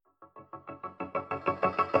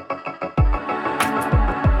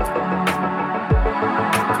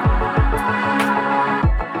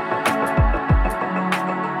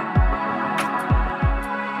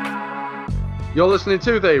You're listening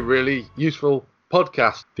to the really useful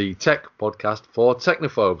podcast, the tech podcast for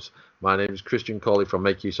technophobes. My name is Christian Cawley from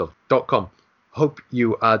MakeUseOf.com. Hope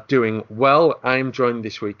you are doing well. I'm joined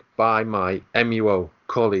this week by my MUO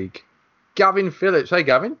colleague, Gavin Phillips. Hey,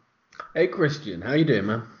 Gavin. Hey, Christian. How you doing,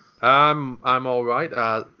 man? I'm all right.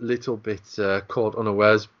 A little bit caught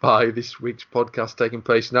unawares by this week's podcast taking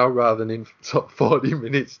place now rather than in 40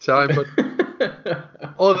 minutes time. But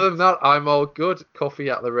other than that, I'm all good. Coffee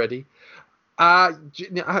at the ready.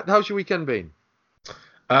 How's your weekend been?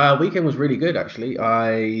 Weekend was really good, actually.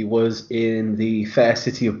 I was in the fair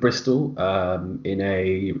city of Bristol in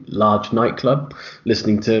a large nightclub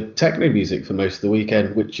listening to techno music for most of the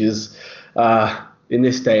weekend, which is, in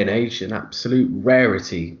this day and age, an absolute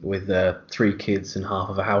rarity with 3 kids and half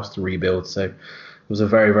of a house to rebuild. So it was a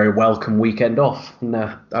very, very welcome weekend off. And,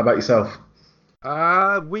 how about yourself?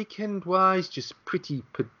 Weekend-wise, just pretty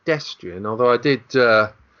pedestrian, although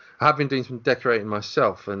I have been doing some decorating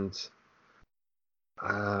myself, and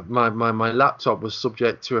my laptop was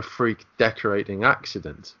subject to a freak decorating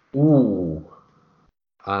accident. Ooh.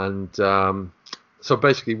 And so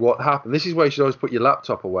basically what happened, this is where you should always put your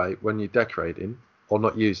laptop away when you're decorating or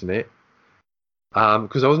not using it,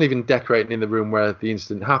 because I wasn't even decorating in the room where the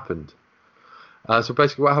incident happened. So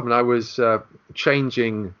basically what happened, I was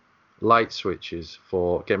changing light switches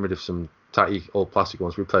for getting rid of some tatty old plastic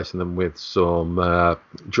ones, replacing them with some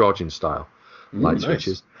Georgian style light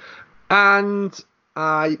switches. And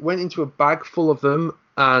I went into a bag full of them,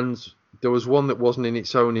 and there was one that wasn't in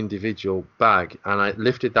its own individual bag, and I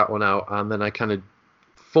lifted that one out, and then I kind of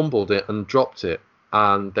fumbled it and dropped it,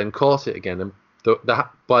 and then caught it again, and but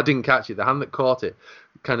I didn't catch it. The hand that caught it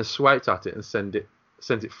kind of swiped at it and sent it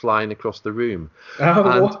flying across the room.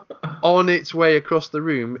 And on its way across the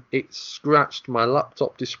room, it scratched my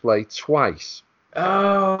laptop display twice.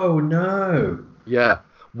 Oh, no. Yeah.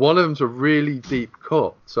 One of them's a really deep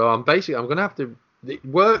cut. So I'm going to have to, it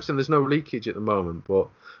works and there's no leakage at the moment, but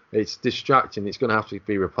it's distracting. It's going to have to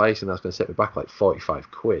be replaced, and that's going to set me back like 45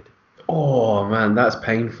 quid. Oh, man, that's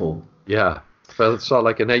painful. Yeah. Felt sort of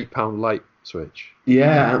like an £8 light switch.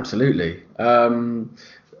 Yeah, absolutely.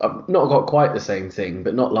 I've not got quite the same thing,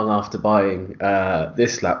 but not long after buying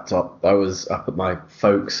this laptop, I was up at my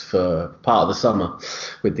folks for part of the summer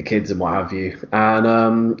with the kids and what have you,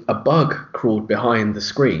 and a bug crawled behind the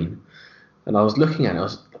screen, and I was looking at it, I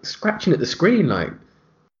was scratching at the screen like,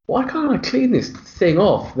 why can't I clean this thing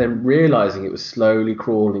off? Then realising it was slowly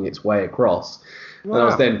crawling its way across. Wow. And I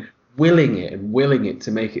was then willing it to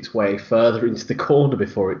make its way further into the corner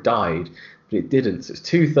before it died, but it didn't. So it's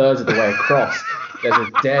 2/3 of the way across. There's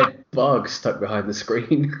a dead bug stuck behind the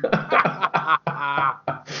screen.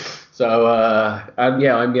 So, and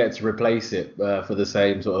yeah, I'm yet to replace it for the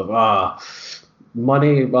same sort of,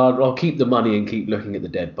 money. I'll keep the money and keep looking at the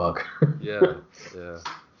dead bug. Yeah.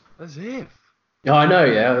 As if. Yeah, I know,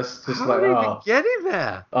 yeah. It's just How did it get in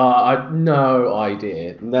there? I had no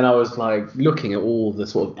idea. And then I was like looking at all the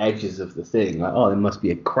sort of edges of the thing, like, there must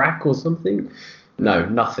be a crack or something. No,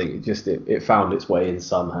 nothing. It found its way in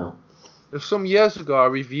somehow. Some years ago, I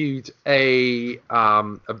reviewed an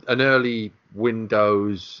early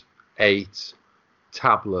Windows 8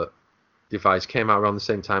 tablet device. Came out around the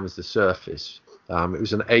same time as the Surface. It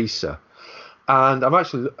was an Acer, and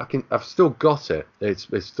I've still got it.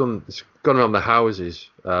 It's gone around the houses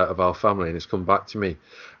of our family, and it's come back to me.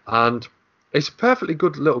 And it's a perfectly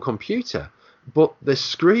good little computer, but the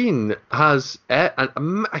screen has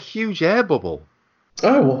a huge air bubble.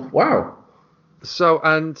 Oh, wow. So,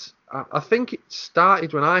 and I think it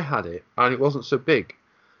started when I had it, and it wasn't so big.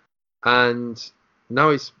 And now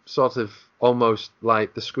it's sort of almost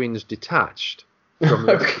like the screen's detached from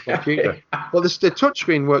the computer. Well, the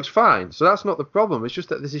touchscreen works fine, so that's not the problem. It's just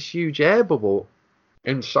that there's this huge air bubble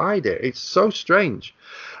inside it. It's so strange.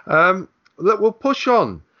 We'll push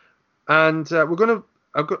on, and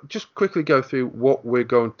just quickly go through what we're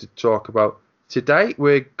going to talk about today.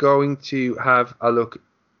 We're going to have a look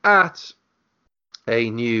at a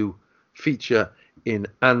new feature in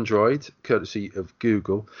Android, courtesy of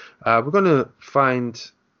Google. We're going to find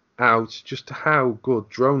out just how good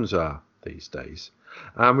drones are these days.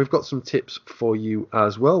 And we've got some tips for you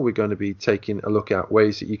as well. We're going to be taking a look at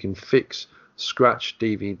ways that you can fix scratch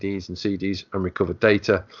DVDs and CDs and recover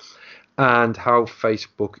data, and how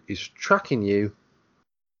Facebook is tracking you,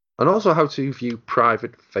 and also how to view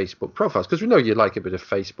private Facebook profiles, because we know you like a bit of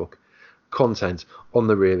Facebook content on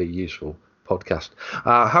the Really Useful podcast.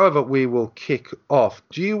 However, we will kick off.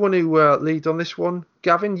 Do you want to lead on this one,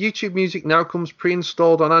 Gavin? YouTube Music now comes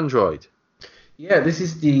pre-installed on Android. Yeah, this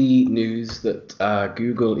is the news that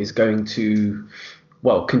Google is going to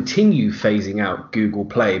continue phasing out Google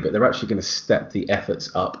Play, but they're actually going to step the efforts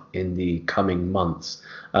up in the coming months.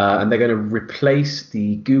 And they're going to replace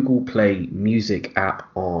the Google Play Music app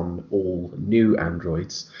on all new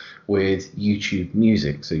Androids with YouTube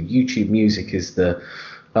Music. So YouTube Music is the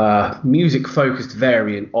music-focused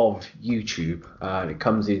variant of YouTube. It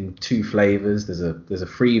comes in two flavors. There's a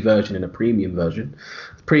free version and a premium version.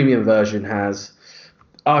 The premium version has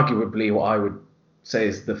arguably what I would say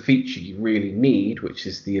is the feature you really need, which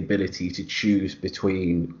is the ability to choose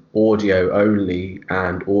between audio only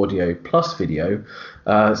and audio plus video.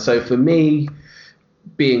 So for me,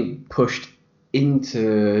 being pushed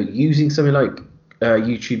into using something like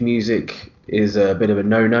YouTube Music is a bit of a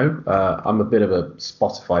no-no. I'm a bit of a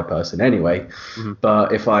Spotify person anyway,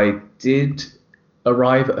 but if I did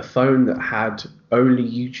arrive at a phone that had only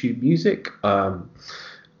YouTube Music, I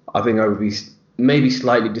think I would be maybe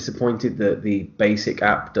slightly disappointed that the basic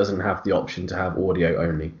app doesn't have the option to have audio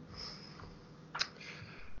only.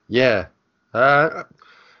 Yeah.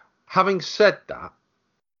 Having said that,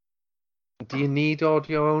 do you need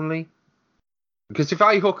audio only? Because if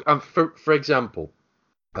I hook, for example,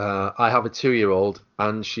 I have a 2-year-old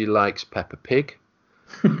and she likes Peppa Pig.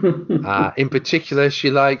 In particular, she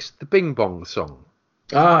likes the Bing Bong song.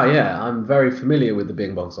 Ah, yeah, I'm very familiar with the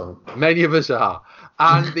Bing Bong song. Many of us are.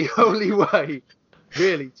 And the only way,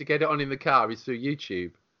 really, to get it on in the car is through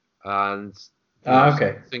YouTube. And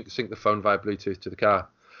sync the phone via Bluetooth to the car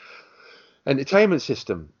entertainment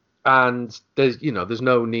system. And there's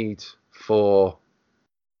no need for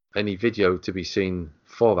any video to be seen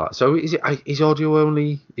for that. So is audio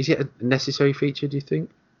only, is it a necessary feature, do you think?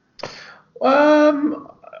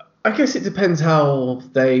 I guess it depends how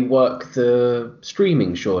they work the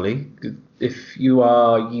streaming, surely. If you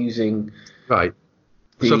are using... Right.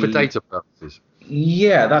 So for data purposes?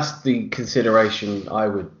 Yeah, that's the consideration I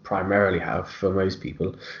would primarily have for most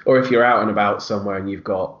people. Or if you're out and about somewhere and you've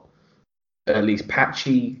got at least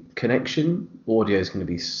patchy connection, audio is going to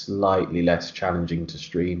be slightly less challenging to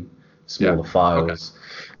stream smaller files.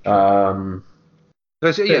 Okay.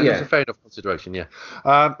 That's a fair enough consideration, yeah.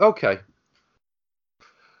 Okay.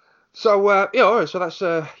 So, all right, so that's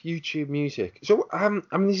YouTube Music. So,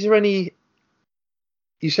 is there any...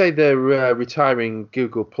 You say they're retiring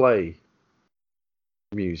Google Play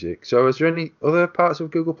Music. So, is there any other parts of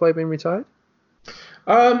Google Play being retired?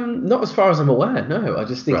 Not as far as I'm aware, no. I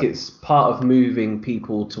just think it's part of moving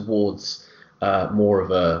people towards more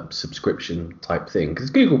of a subscription type thing. Because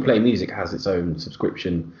Google Play Music has its own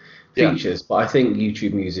subscription features, but I think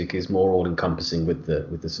YouTube Music is more all-encompassing with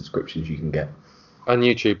the subscriptions you can get. And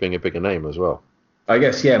YouTube being a bigger name as well. I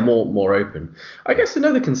guess, yeah, more open. I guess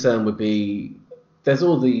another concern would be there's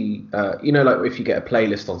all the, like if you get a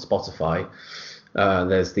playlist on Spotify,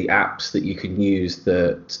 there's the apps that you can use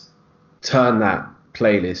that turn that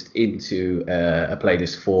playlist into a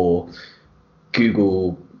playlist for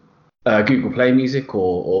Google Play Music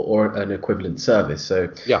or an equivalent service. So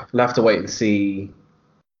we'll have to wait and see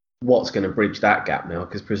what's going to bridge that gap now,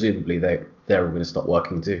 because presumably they're all going to stop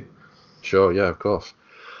working too. Sure, yeah, of course.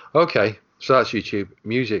 Okay, so that's YouTube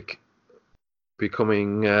Music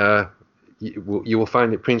becoming... you will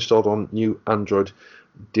find it pre-installed on new Android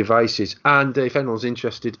devices. And if anyone's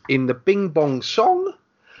interested in the Bing Bong song,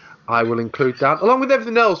 I will include that, along with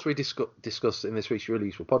everything else we discussed in this week's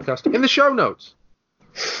Release podcast, in the show notes.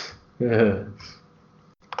 Yeah.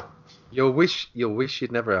 You'll wish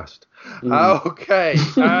you'd never asked. Okay,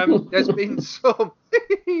 there's been some...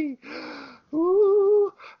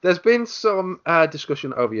 There's been some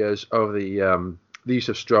discussion over years over the use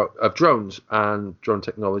of drones and drone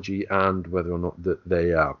technology, and whether or not that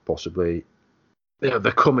they are possibly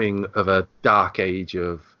the coming of a dark age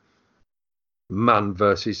of man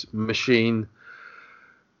versus machine.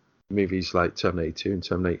 Movies like Terminator 2 and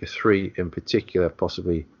Terminator 3 in particular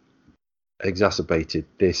possibly exacerbated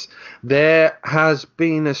this. There has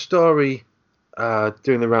been a story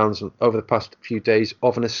doing the rounds over the past few days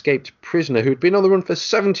of an escaped prisoner who'd been on the run for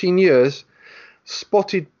 17 years,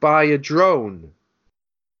 spotted by a drone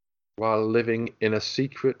while living in a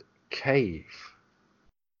secret cave.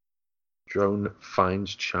 Drone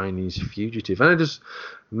finds Chinese fugitive. And it does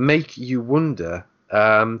make you wonder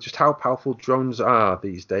just how powerful drones are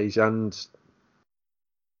these days, and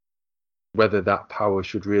whether that power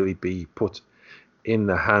should really be put in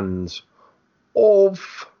the hands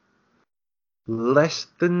of less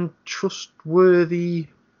than trustworthy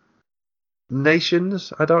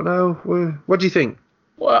nations. I don't know. What do you think?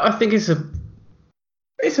 Well, I think it's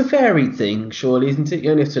a varied thing, surely, isn't it?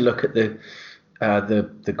 You only have to look at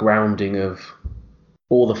the grounding of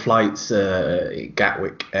all the flights at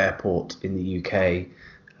Gatwick Airport in the UK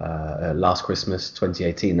last Christmas,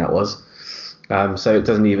 2018, that was. So it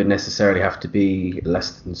doesn't even necessarily have to be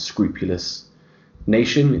less than scrupulous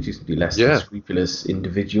nation. It just be less than Yeah. scrupulous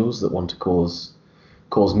individuals that want to cause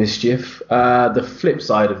mischief. The flip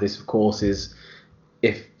side of this, of course, is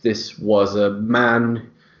if this was a man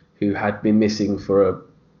who had been missing for a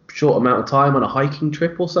short amount of time on a hiking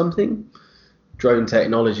trip or something, drone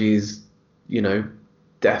technology is,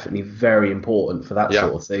 definitely very important for that Yeah.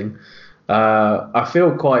 sort of thing. I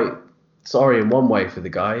feel quite sorry in one way for the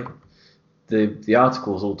guy. The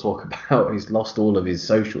articles all talk about he's lost all of his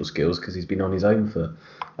social skills because he's been on his own for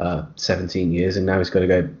 17 years, and now he's got to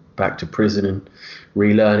go back to prison and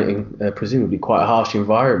relearning presumably quite a harsh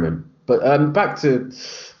environment. But back to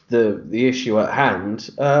the issue at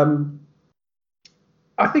hand.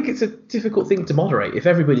 I think it's a difficult thing to moderate. If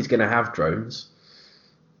everybody's going to have drones,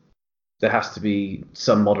 there has to be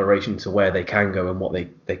some moderation to where they can go and what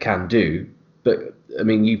they can do. But I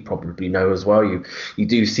mean, you probably know as well. You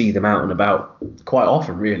do see them out and about quite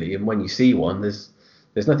often, really. And when you see one, there's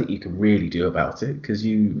nothing you can really do about it because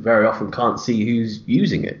you very often can't see who's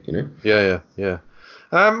using it. Yeah.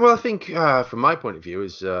 Well, I think from my point of view,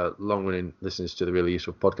 as long-running listeners to the Really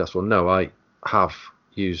Useful podcast will know, I have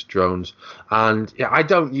used drones, and yeah, I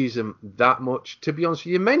don't use them that much, to be honest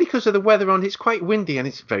with you, mainly because of the weather on. It's quite windy, and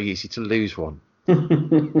it's very easy to lose one.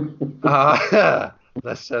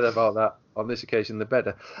 Less said about that on this occasion, the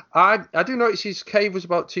better. I do notice his cave was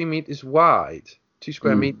about 2 meters wide, 2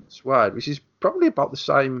 square meters wide, which is probably about the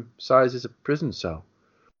same size as a prison cell.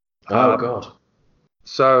 Oh God!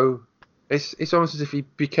 So it's almost as if he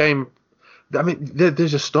became. I mean,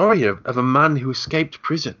 there's a story of a man who escaped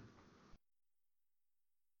prison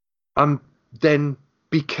and then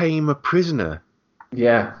became a prisoner.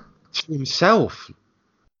 Yeah. To himself.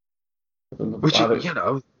 Which,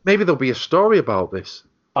 maybe there'll be a story about this.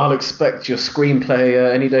 I'll expect your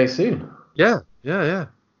screenplay any day soon. Yeah.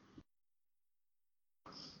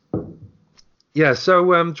 Yeah,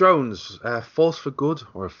 so drones, force for good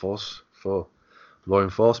or a force for law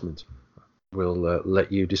enforcement, we'll let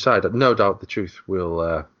you decide. No doubt the truth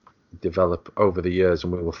will develop over the years,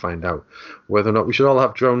 and we will find out whether or not we should all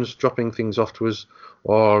have drones dropping things off to us,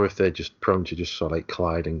 or if they're just prone to just sort of like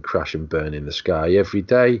collide and crash and burn in the sky every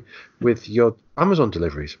day with your Amazon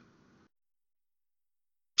deliveries.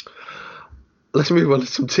 Let's move on to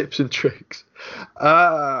some tips and tricks.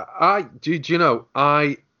 I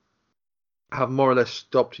have more or less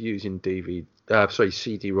stopped using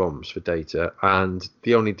CD-ROMs for data, and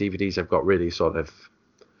the only DVDs I've got really sort of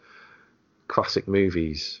classic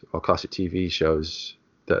movies or classic TV shows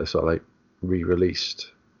that are sort of like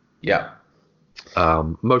re-released. Yeah.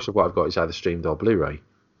 Most of what I've got is either streamed or Blu-ray.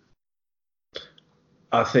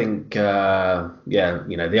 I think,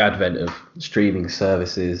 the advent of streaming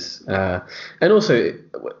services, and also,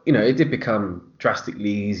 it did become drastically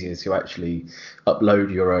easier to actually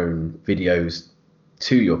upload your own videos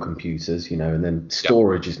to your computers, and then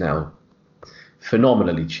storage is now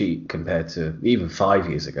phenomenally cheap compared to even 5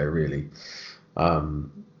 years ago, really.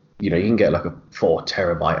 You can get like a 4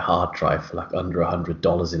 terabyte hard drive for like under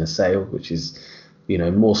 $100 in a sale, which is,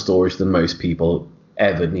 more storage than most people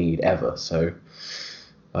ever need ever. So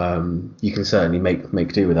you can certainly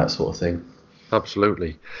make do with that sort of thing.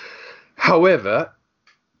 Absolutely. However,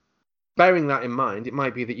 bearing that in mind, it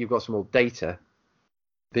might be that you've got some old data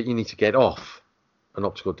that you need to get off an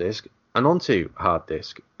optical disc and onto hard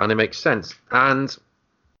disk, and it makes sense. And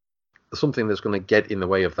something that's going to get in the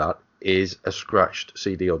way of that is a scratched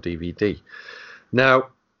CD or DVD.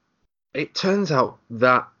 Now, it turns out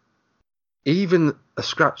that even a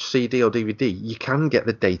scratched CD or DVD, you can get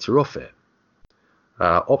the data off it.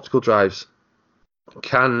 Optical drives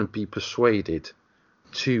can be persuaded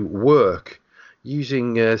to work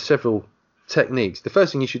using several techniques. The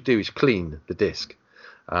first thing you should do is clean the disc.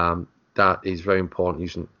 That is very important,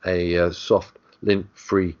 using a soft,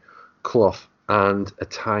 lint-free cloth and a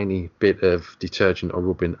tiny bit of detergent or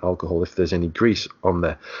rubbing alcohol if there's any grease on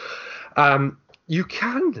there.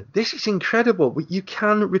 This is incredible, but you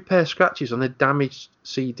can repair scratches on a damaged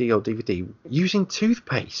CD or DVD using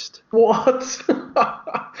toothpaste. What?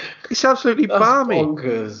 It's absolutely balmy.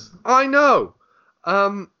 Bonkers. I know.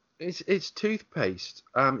 It's toothpaste.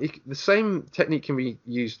 The same technique can be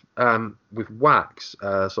used with wax,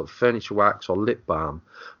 sort of furniture wax or lip balm.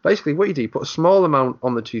 Basically, what you do, you put a small amount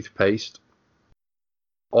on the toothpaste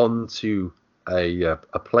onto a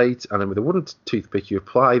plate, and then with a wooden toothpick, you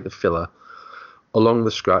apply the filler along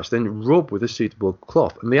the scratch, then rub with a suitable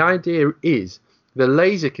cloth. And the idea is the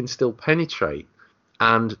laser can still penetrate,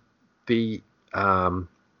 and the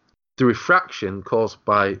refraction caused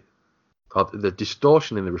by the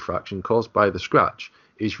distortion in the refraction caused by the scratch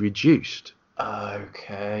is reduced.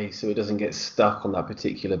 Okay, so it doesn't get stuck on that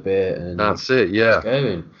particular bit and That's it, it's yeah.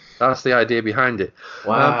 going. That's the idea behind it.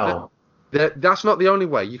 Wow. That's not the only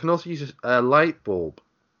way. You can also use a light bulb.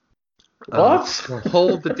 What?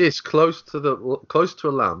 Hold the disc close to a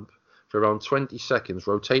lamp for around 20 seconds,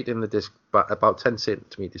 rotating the disc about 10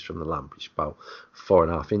 centimeters from the lamp, which is about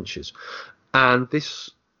 4.5 inches. And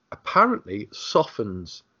this apparently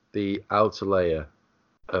softens the outer layer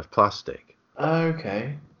of plastic.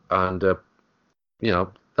 Okay. And,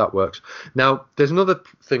 that works. Now, there's another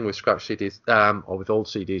thing with scratch CDs, or with old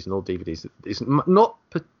CDs and old DVDs. It's not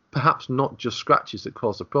perhaps not just scratches that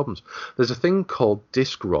cause the problems. There's a thing called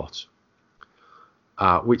disc rot,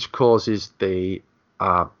 which causes the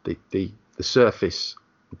surface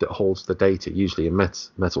that holds the data, usually a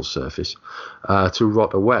metal surface, to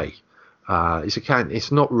rot away.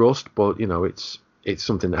 It's not rust, but it's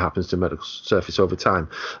something that happens to a metal surface over time,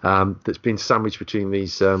 that's been sandwiched between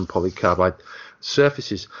these polycarbide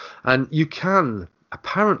surfaces. And you can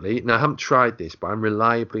apparently, now I haven't tried this, but I'm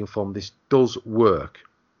reliably informed this does work.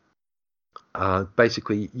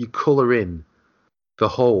 Basically, you colour in the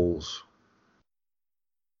holes.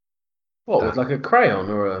 What, with like a crayon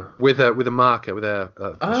or a... With a marker, with a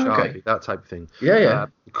Sharpie, okay. that type of thing. Yeah.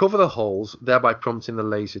 Cover the holes, thereby prompting the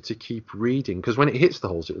laser to keep reading, because when it hits the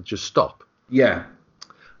holes, it'll just stop. Yeah.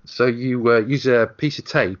 So you use a piece of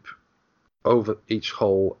tape over each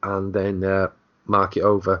hole and then mark it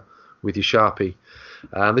over with your Sharpie.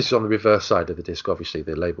 And this is on the reverse side of the disc, obviously,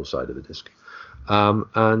 the label side of the disc.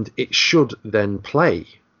 And it should then play.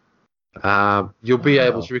 You'll be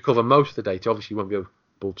able to recover most of the data. Obviously, you won't be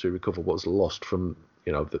able to recover what's lost from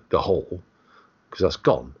the hole, because that's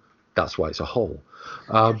gone. That's why it's a hole.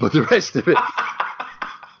 But the rest of it,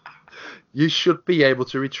 you should be able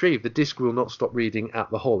to retrieve. The disc will not stop reading at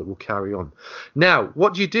the hole. It will carry on. Now,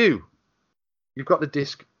 what do? You've got the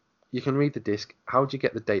disc. You can read the disc. How do you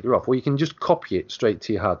get the data off? Well, you can just copy it straight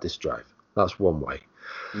to your hard disk drive. That's one way.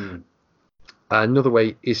 Another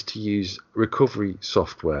way is to use recovery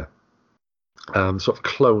software. Sort of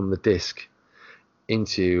clone the disc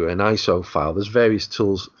into an ISO file. There's various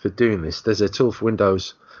tools for doing this. There's a tool for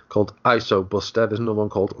Windows called ISO Buster. There's another one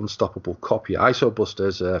called Unstoppable Copier. ISO Buster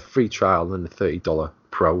is a free trial and a $30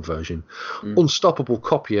 Pro version. Unstoppable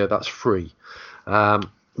Copier, that's free.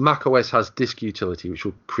 Mac OS has Disk Utility, which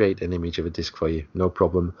will create an image of a disk for you, no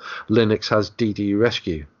problem. Linux has DD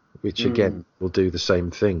Rescue, which again will do the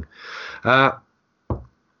same thing. And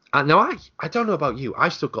now I don't know about you. I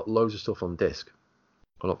still got loads of stuff on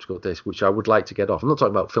optical disc, which I would like to get off. I'm not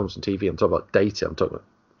talking about films and TV. I'm talking about data. I'm talking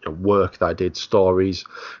about work that I did, stories,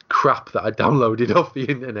 crap that I downloaded off the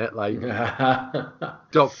internet, like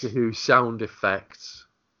Doctor Who sound effects,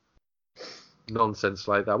 nonsense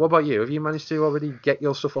like that. What about you? Have you managed to already get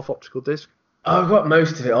your stuff off optical disc? I've got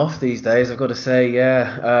most of it off these days, I've got to say,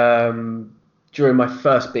 yeah. During my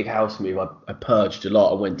first big house move, I purged a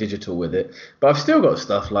lot and went digital with it. But I've still got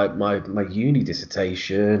stuff like my uni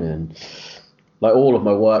dissertation and like all of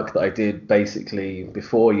my work that I did basically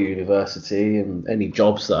before university and any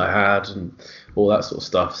jobs that I had and all that sort of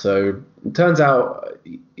stuff. So it turns out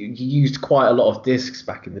you used quite a lot of discs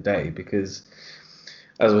back in the day because,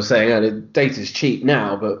 as I was saying, data's cheap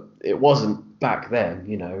now, but it wasn't back then.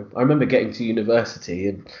 I remember getting to university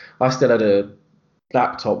and I still had a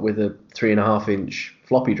laptop with a 3.5-inch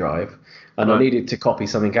floppy drive, and I needed to copy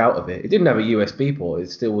something out of it. It didn't have a USB port. It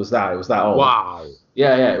still was that. It was that old. Wow.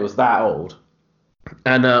 Yeah, it was that old.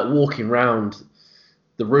 And walking around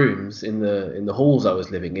the rooms in the halls I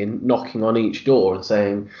was living in, knocking on each door and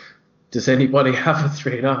saying, "Does anybody have a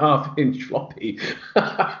 3.5-inch floppy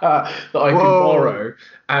that I can borrow?"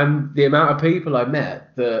 And the amount of people I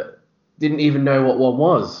met that didn't even know what one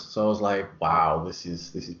was. So I was like, wow, this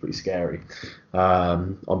is pretty scary.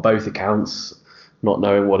 On both accounts, not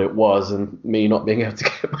knowing what it was and me not being able to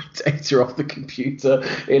get my data off the computer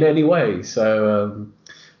in any way. So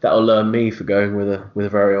that'll learn me for going with a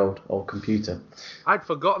very old computer. I'd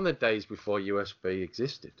forgotten the days before USB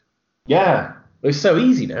existed. Yeah, it's so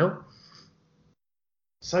easy now.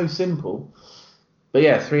 So simple. But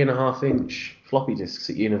yeah, 3.5-inch floppy disks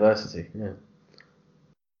at university. Yeah.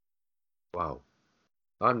 Wow,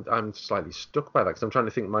 I'm slightly stuck by that because I'm trying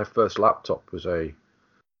to think. My first laptop was a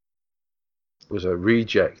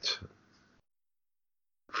reject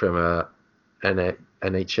from a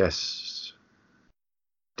NHS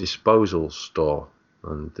disposal store,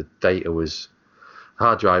 and the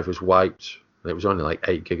hard drive was wiped, and it was only like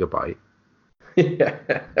 8 gigabyte. Yeah.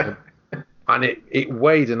 And it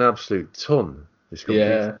weighed an absolute ton. This computer.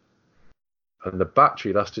 Yeah. And the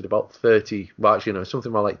battery lasted about something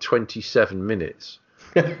about like 27 minutes.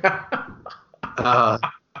 Uh,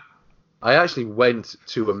 I actually went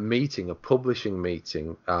to a meeting, a publishing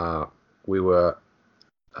meeting. We were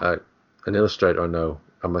an illustrator I know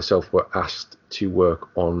and myself were asked to work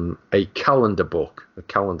on a calendar book, a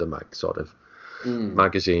calendar sort of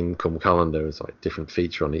magazine come calendar. It's like different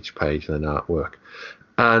feature on each page and then artwork.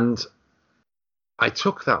 And I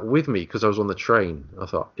took that with me because I was on the train. I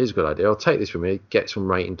thought, here's a good idea. I'll take this with me, get some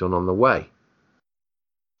writing done on the way.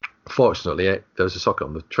 Fortunately, there was a socket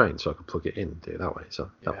on the train, so I could plug it in and do it that way.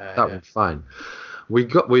 So that went fine.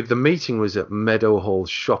 The meeting was at Meadowhall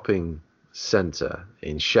Shopping Centre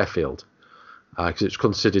in Sheffield, because it's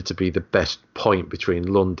considered to be the best point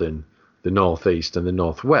between London, the northeast, and the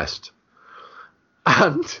northwest.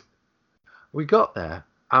 And we got there,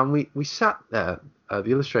 and we sat there,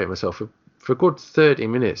 the illustrator and myself, for a good 30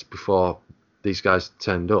 minutes before these guys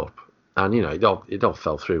turned up. And, it all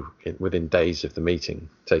fell through within days of the meeting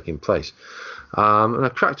taking place. And I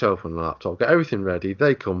cracked open the laptop, got everything ready.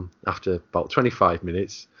 They come after about 25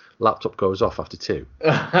 minutes. Laptop goes off after 2.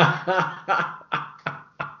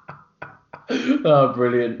 Oh,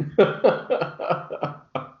 brilliant.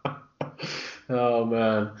 Oh,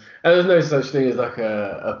 man. And there's no such thing as like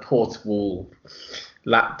a portable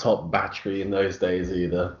laptop battery in those days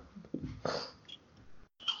either.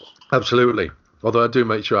 Absolutely. Although I do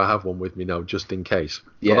make sure I have one with me now, just in case.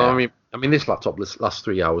 Yeah. Although, I mean, this laptop lasts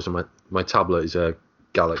 3 hours, and my tablet is a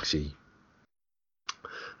Galaxy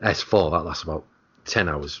S4 that lasts about 10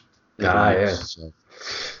 hours. Yeah. So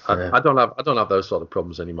I don't have those sort of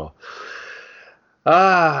problems anymore.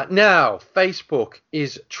 Now Facebook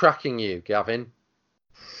is tracking you, Gavin.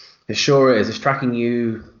 It sure is. It's tracking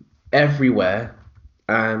you everywhere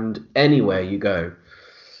and anywhere you go.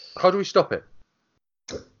 How do we stop it?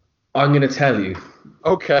 I'm going to tell you.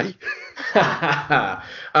 Okay.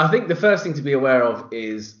 I think the first thing to be aware of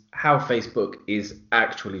is how Facebook is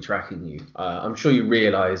actually tracking you. I'm sure you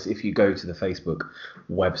realize if you go to the Facebook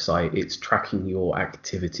website, it's tracking your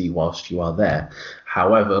activity whilst you are there.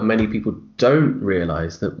 However, many people don't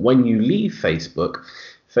realize that when you leave Facebook,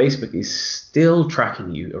 Facebook is still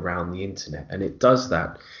tracking you around the internet, and it does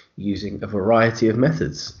that using a variety of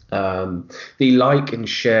methods. The like and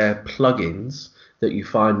share plugins that you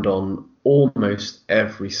find on almost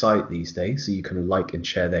every site these days, so you can like and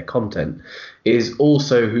share their content, is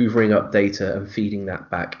also hoovering up data and feeding that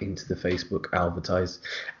back into the Facebook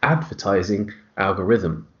advertising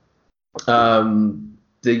algorithm. The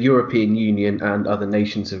European Union and other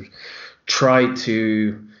nations have tried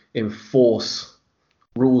to enforce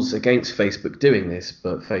rules against Facebook doing this,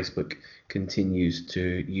 but Facebook continues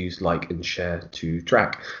to use like and share to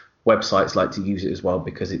track. Websites like to use it as well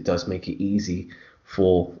because it does make it easy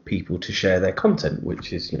for people to share their content,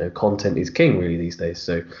 which is, content is king really these days.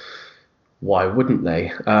 So why wouldn't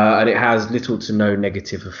they? And it has little to no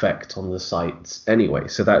negative effect on the sites anyway.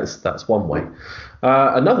 So that's one way.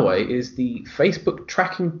 Another way is the Facebook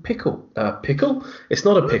tracking pickle. Pickle? It's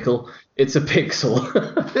not a pickle. It's a pixel.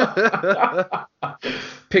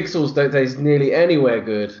 Pixels don't taste nearly anywhere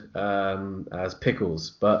good as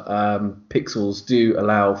pickles, but pixels do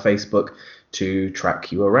allow Facebook to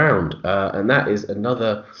track you around, and that is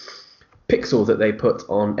another pixel that they put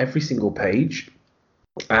on every single page,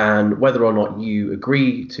 and whether or not you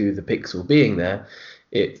agree to the pixel being there,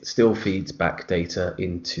 it still feeds back data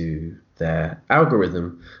into their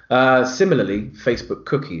algorithm. Similarly, Facebook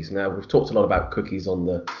cookies. Now, we've talked a lot about cookies on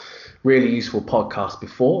the Really Useful podcast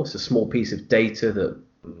before. It's a small piece of data that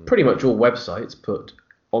pretty much all websites put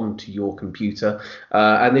onto your computer,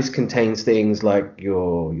 and this contains things like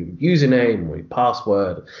your username or your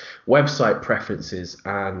password, website preferences,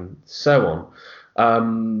 and so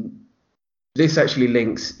on. This actually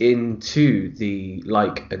links into the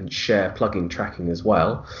like and share plugin tracking as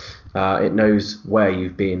well. It knows where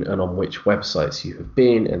you've been and on which websites you have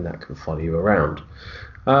been, and that can follow you around.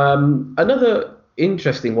 Another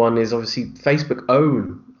interesting one is obviously Facebook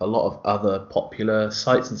own a lot of other popular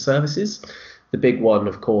sites and services. The big one,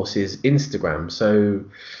 of course, is Instagram. So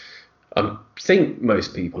I think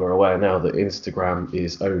most people are aware now that Instagram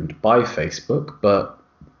is owned by Facebook, but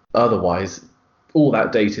otherwise, all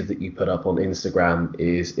that data that you put up on Instagram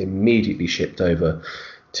is immediately shipped over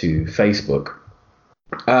to Facebook.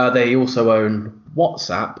 They also own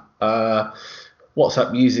WhatsApp.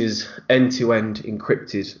 WhatsApp uses end-to-end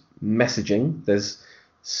encrypted messaging. There's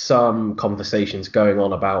some conversations going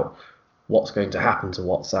on about what's going to happen to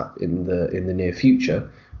WhatsApp in the near future.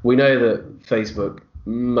 We know that Facebook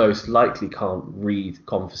most likely can't read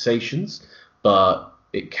conversations, but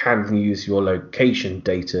it can use your location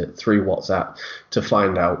data through WhatsApp to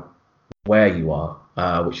find out where you are,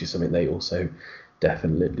 which is something they also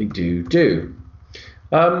definitely do.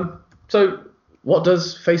 So what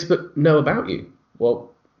does Facebook know about you?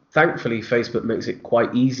 Well, thankfully, Facebook makes it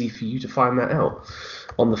quite easy for you to find that out.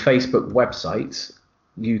 On the Facebook website,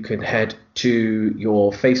 you can head to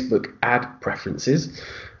your Facebook ad preferences.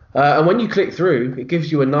 And when you click through, it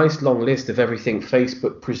gives you a nice long list of everything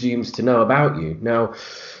Facebook presumes to know about you. Now,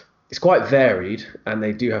 it's quite varied, and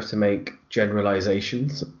they do have to make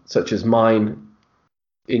generalizations, such as mine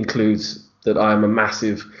includes that I'm a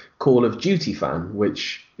massive Call of Duty fan,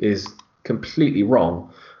 which is completely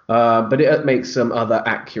wrong. But it makes some other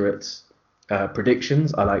accurate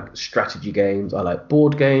predictions. I like strategy games, I like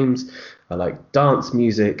board games, I like dance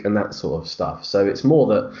music, and that sort of stuff. So it's more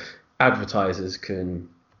that advertisers can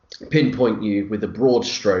pinpoint you with a broad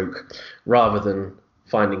stroke rather than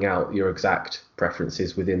finding out your exact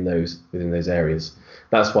preferences within those areas.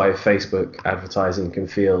 That's why Facebook advertising can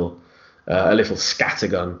feel a little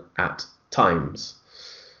scattergun at times.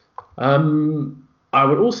 I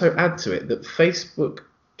would also add to it that Facebook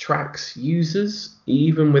tracks users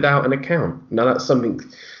even without an account. Now that's something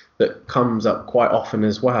that comes up quite often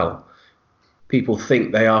as well. People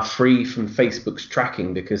think they are free from Facebook's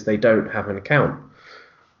tracking because they don't have an account.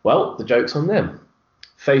 Well, the joke's on them.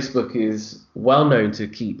 Facebook is well known to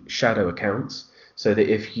keep shadow accounts, so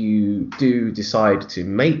that if you do decide to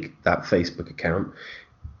make that Facebook account,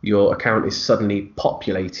 your account is suddenly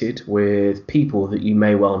populated with people that you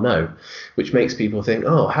may well know, which makes people think,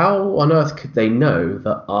 oh, how on earth could they know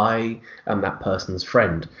that I am that person's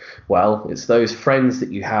friend? Well, it's those friends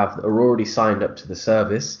that you have that are already signed up to the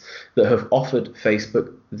service that have offered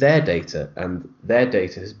Facebook their data, and their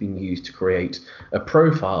data has been used to create a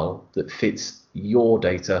profile that fits your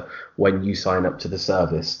data when you sign up to the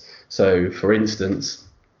service. So, for instance,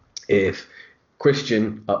 if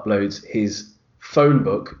Christian uploads his phone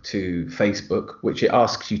book to Facebook, which it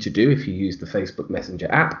asks you to do if you use the Facebook Messenger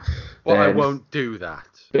app. Well, I won't do that.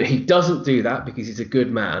 But he doesn't do that because he's a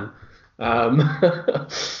good man.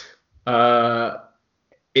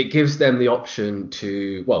 It gives them the option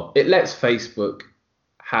to, well, it lets Facebook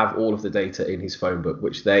have all of the data in his phone book,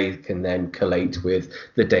 which they can then collate with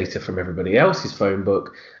the data from everybody else's phone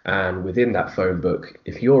book. And within that phone book,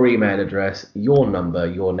 if your email address, your number,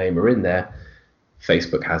 your name are in there,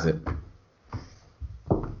 Facebook has it.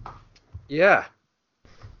 Yeah,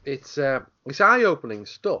 it's eye-opening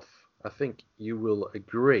stuff. I think you will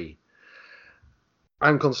agree.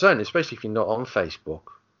 I'm concerned, especially if you're not on Facebook,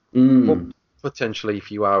 but potentially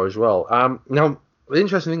if you are as well. Now, the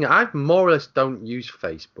interesting thing, I more or less don't use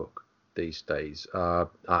Facebook these days. There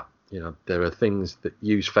are things that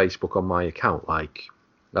use Facebook on my account, like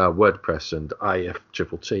WordPress and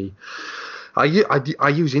IFTTT. I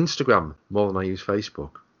use Instagram more than I use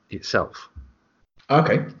Facebook itself.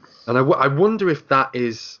 Okay. And I wonder if that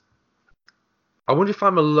is... I wonder if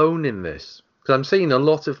I'm alone in this. Because I'm seeing a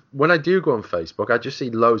lot of... When I do go on Facebook, I just see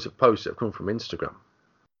loads of posts that come from Instagram.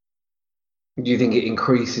 Do you think it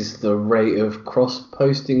increases the rate of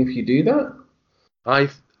cross-posting if you do that?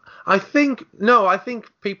 I think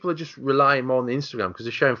people are just relying more on the Instagram because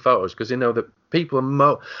they're sharing photos, because they know that people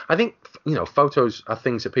are I think, photos are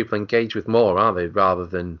things that people engage with more, aren't they? Rather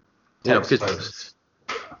than... Text posts.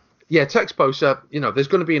 Yeah, text posts are, there's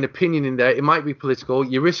going to be an opinion in there. It might be political.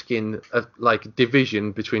 You're risking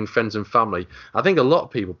division between friends and family. I think a lot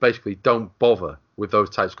of people basically don't bother with those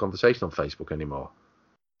types of conversations on Facebook anymore.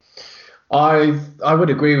 I would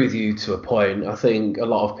agree with you to a point. I think a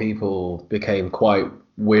lot of people became quite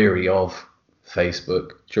weary of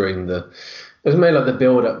Facebook during it was mainly like the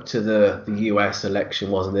build up to the US election,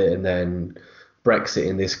 wasn't it? And then Brexit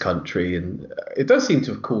in this country, and it does seem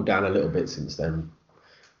to have cooled down a little bit since then,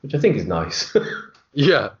 which I think is nice.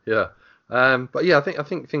 Yeah. But yeah, I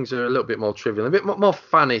think things are a little bit more trivial, a bit more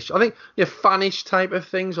fanish. I think fanish type of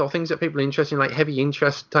things, or things that people are interested in, like heavy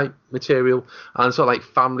interest type material, and sort of like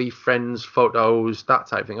family, friends, photos, that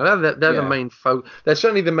type of thing. They're the main They're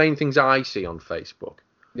certainly the main things I see on Facebook.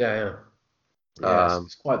 Yeah,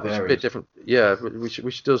 it's quite varied. It's a bit different. Yeah,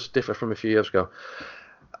 which does differ from a few years ago.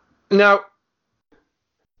 Now,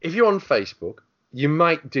 if you're on Facebook, you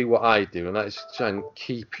might do what I do, and that is try and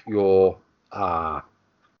keep your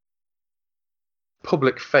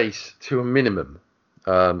public face to a minimum,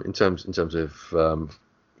 in terms of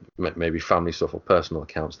maybe family stuff or personal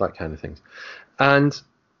accounts, that kind of things. And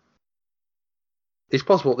it's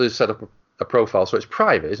possible to set up a profile so it's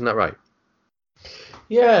private, isn't that right?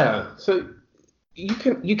 Yeah. So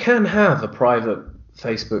you can have a private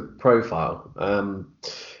Facebook profile.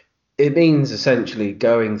 It means essentially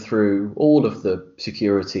going through all of the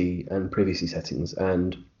security and privacy settings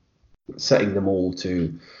and setting them all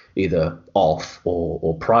to either off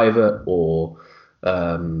or private, or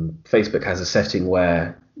Facebook has a setting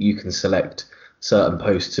where you can select certain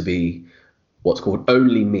posts to be what's called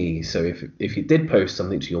only me. So if you did post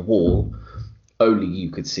something to your wall, only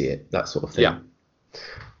you could see it, that sort of thing. Yeah.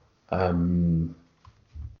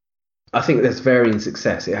 I think there's varying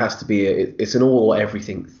success. It has to be it's an all or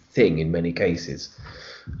everything thing in many cases.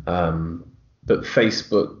 But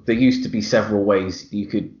Facebook, there used to be several ways you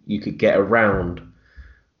could get around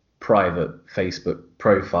private Facebook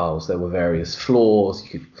profiles. There were various flaws.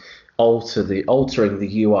 You could altering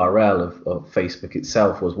the URL of Facebook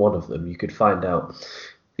itself was one of them. You could find out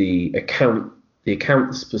the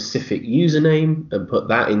account specific username and put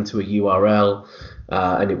that into a URL,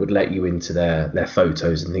 and it would let you into their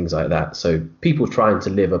photos and things like that. So people trying to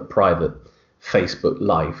live a private Facebook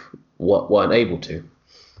life weren't able to.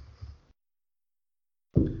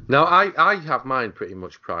 Now, I have mine pretty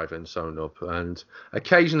much private and sewn up, and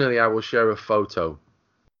occasionally I will share a photo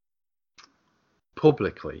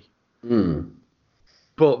publicly.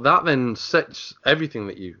 But that then sets everything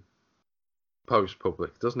that you post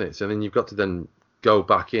public, doesn't it? So then you've got to then go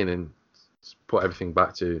back in and put everything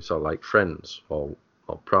back to sort of like friends or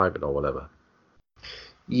private or whatever.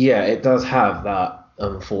 Yeah, it does have that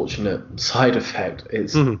unfortunate side effect.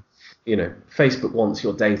 It's Facebook wants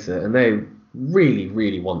your data, and they really,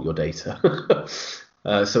 really want your data.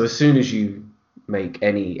 So as soon as you make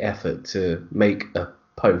any effort to make a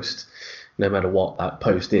post, no matter what that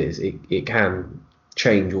post is, it can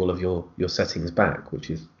change all of your settings back, which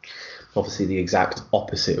is obviously the exact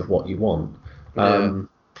opposite of what you want.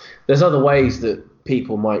 There's other ways that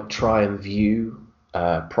people might try and view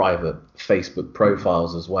private Facebook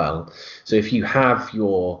profiles as well. So if you have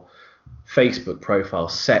your Facebook profile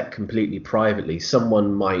set completely privately,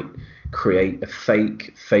 someone might create a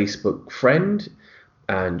fake Facebook friend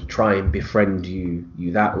and try and befriend you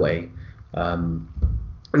that way.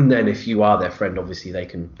 And then if you are their friend, obviously they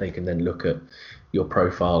can then look at your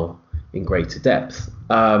profile in greater depth.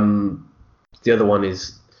 The other one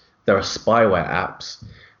is there are spyware apps,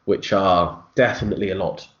 which are definitely a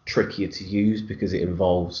lot trickier to use because it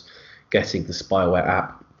involves getting the spyware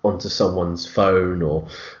app onto someone's phone or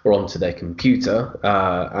onto their computer,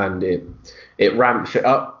 and it ramps it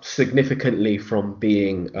up significantly from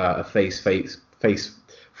being a false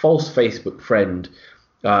Facebook friend.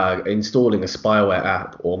 Installing a spyware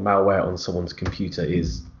app or malware on someone's computer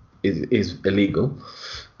is illegal,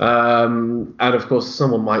 and of course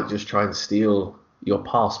someone might just try and steal your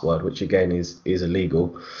password, which again is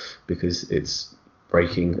illegal because it's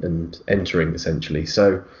breaking and entering essentially.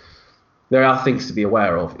 So there are things to be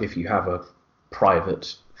aware of if you have a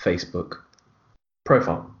private Facebook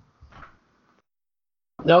profile.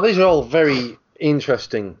 Now, these are all very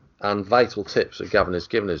interesting and vital tips that Gavin has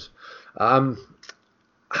given us.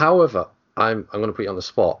 However, I'm going to put you on the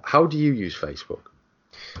spot. How do you use Facebook?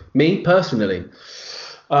 Me personally,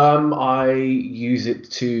 I use it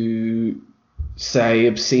to say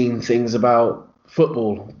obscene things about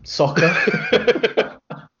football, soccer.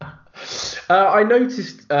 I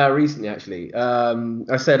noticed recently, actually.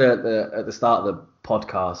 I said at the start of the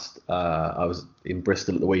podcast, I was in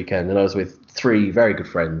Bristol at the weekend, and I was with three very good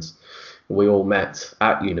friends. We all met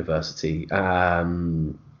at university,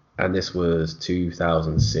 and this was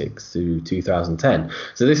 2006 to 2010.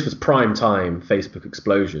 So this was prime time Facebook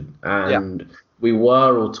explosion, and we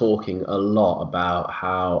were all talking a lot about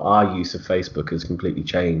how our use of Facebook has completely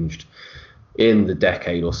changed in the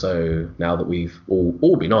decade or so now that we've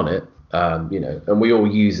all been on it. And we all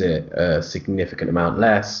use it a significant amount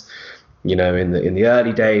less. In the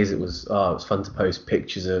early days, it was fun to post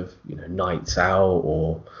pictures of nights out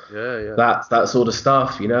or that sort of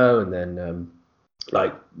stuff. And then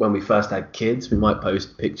like when we first had kids, we might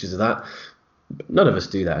post pictures of that. None of us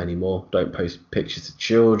do that anymore. Don't post pictures of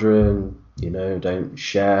children. Don't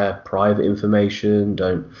share private information.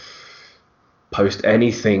 Don't post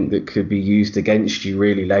anything that could be used against you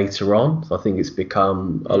really later on. So I think it's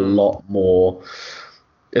become a lot more.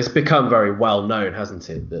 It's become very well known, hasn't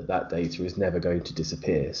it, that data is never going to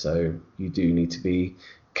disappear. So you do need to be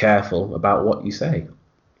careful about what you say.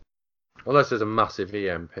 Unless there's a massive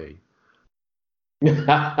EMP.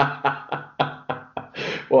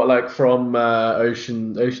 What, like from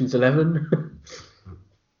Ocean's 11?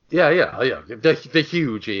 Yeah. The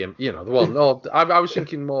huge EMP, the one. Oh, I was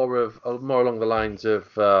thinking more along the lines of.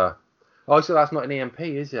 So that's not an EMP,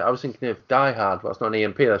 is it? I was thinking of Die Hard, but that's not an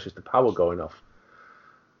EMP. That's just the power going off.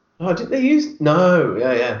 Oh, did they use? No,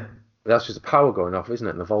 yeah. That's just the power going off, isn't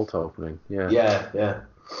it? And the vault opening. Yeah.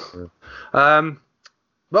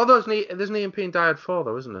 Well, there's an EMP in Die Hard 4,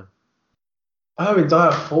 though, isn't there? Oh, in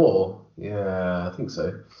Die Hard 4? Yeah, I think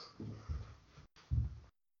so.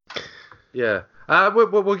 Yeah.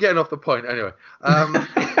 We're getting off the point anyway.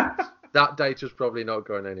 That data's probably not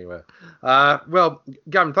going anywhere. Well,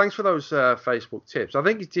 Gavin, thanks for those Facebook tips. I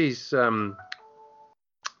think it is.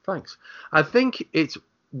 Thanks. I think it's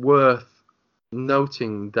worth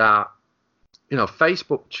noting that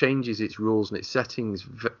Facebook changes its rules and its settings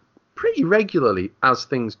pretty regularly as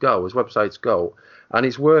things go, as websites go, and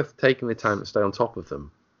it's worth taking the time to stay on top of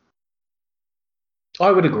them. I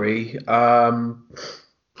would agree.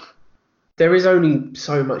 There is only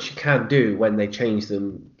so much you can do when they change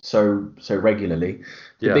them so regularly.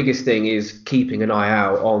 The biggest thing is keeping an eye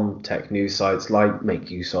out on tech news sites like Make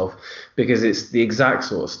Use Of, because it's the exact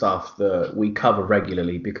sort of stuff that we cover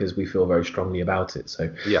regularly because we feel very strongly about it.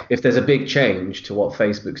 So if there's a big change to what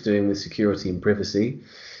Facebook's doing with security and privacy,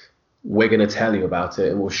 we're going to tell you about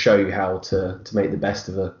it and we'll show you how to make the best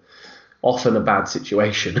of often a bad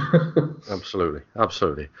situation. Absolutely.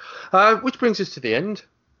 Which brings us to the end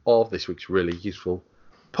of this week's really useful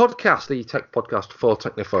podcast, the Tech Podcast for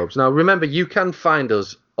Technophobes. Now, remember, you can find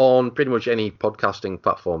us on pretty much any podcasting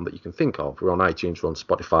platform that you can think of. We're on iTunes, we're on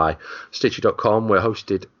Spotify, Stitcher.com. We're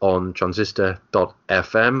hosted on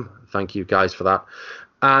Transistor.fm. Thank you guys for that.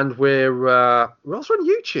 And we're also on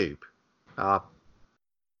YouTube.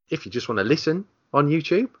 If you just want to listen on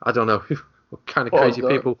YouTube, I don't know what kind of crazy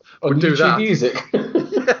people would do that. Music.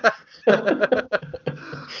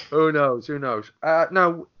 Who knows?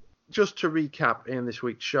 Now, just to recap in this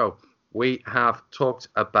week's show, we have talked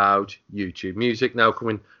about YouTube Music now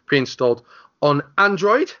coming pre-installed on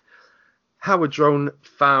Android, how a drone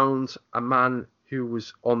found a man who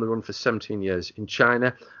was on the run for 17 years in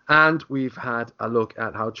China, and we've had a look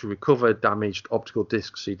at how to recover damaged optical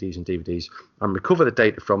discs, CDs and DVDs, and recover the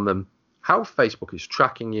data from them, how Facebook is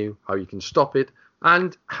tracking you, how you can stop it,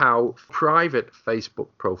 and how private Facebook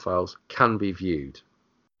profiles can be viewed.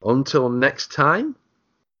 Until next time,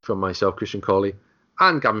 from myself, Christian Cawley,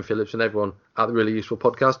 and Gavin Phillips, and everyone at the Really Useful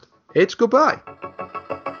Podcast, it's goodbye.